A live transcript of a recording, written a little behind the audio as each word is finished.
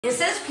It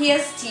says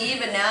PST,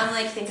 but now I'm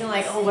like thinking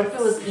like, oh, what if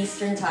it was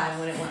Eastern time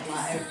when it went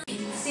live?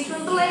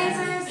 Sequin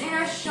blazers in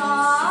our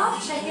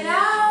shop. Check it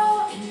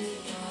out.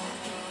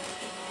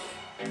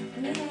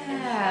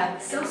 Yeah,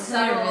 So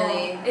subtle.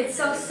 really. It's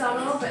so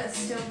subtle, but it's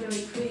still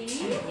really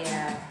pretty.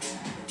 Yeah.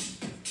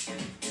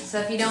 So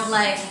if you don't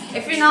like,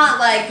 if you're not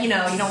like, you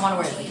know, you don't want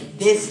to wear like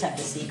this type of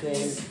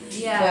sequin,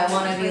 Yeah. but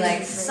want to be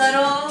like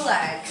subtle,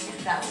 like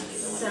that would be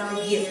the one So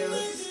for you.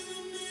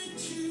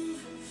 cute.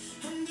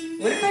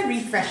 What if I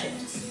refresh it?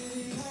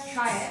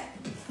 Try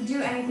it.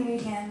 Do anything you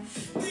can.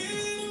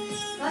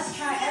 Let's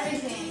try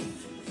everything.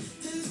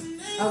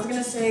 I was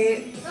gonna say,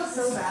 It feels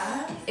so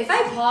bad. if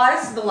I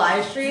pause the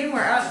live stream,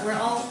 where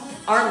all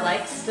our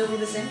likes still be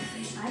the same.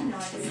 I have no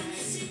idea.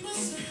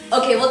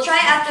 Okay, we'll try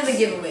after the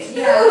giveaway.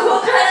 Yeah.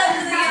 We'll try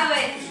after the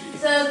giveaway.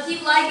 So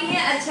keep liking it.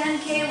 At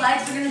 10K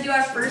likes, we're gonna do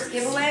our first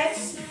giveaway,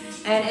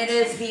 and it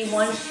is the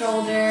one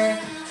shoulder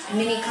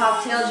mini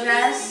cocktail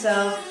dress.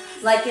 So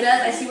like it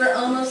up. I see we're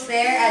almost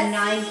there at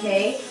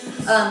 9K.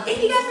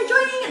 Thank you guys for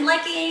joining and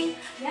liking.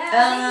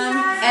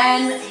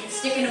 And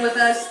sticking with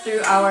us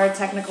through our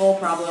technical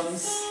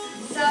problems.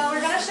 So we're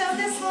gonna show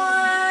this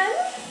one.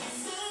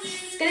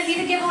 It's gonna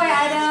be the giveaway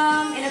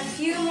item in a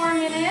few more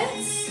minutes.